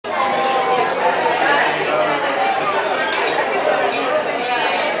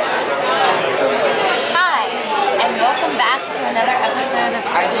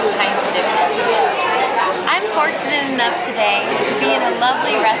enough today to be in a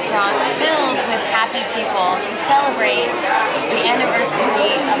lovely restaurant filled with happy people to celebrate the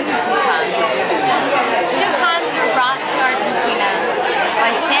anniversary of the Toucan. Toucans were brought to Argentina by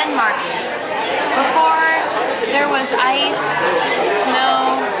San Martin. Before there was ice,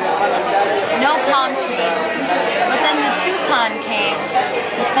 snow, no palm trees, but then the Toucan came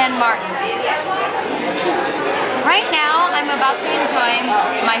to San Martin. Right now, I'm about to enjoy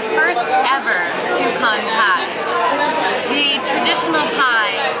my first ever Toucan pie. The traditional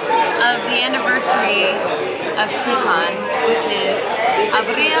pie of the anniversary of Toucan, which is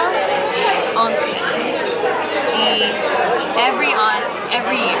Abril 11,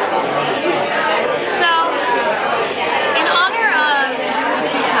 every year. So, in honor of the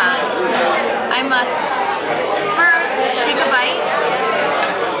Toucan, I must first take a bite.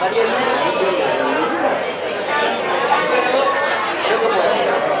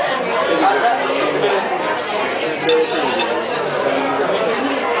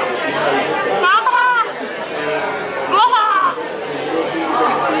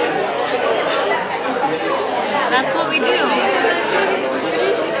 That's what we do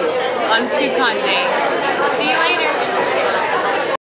on Toucan Day. See you later.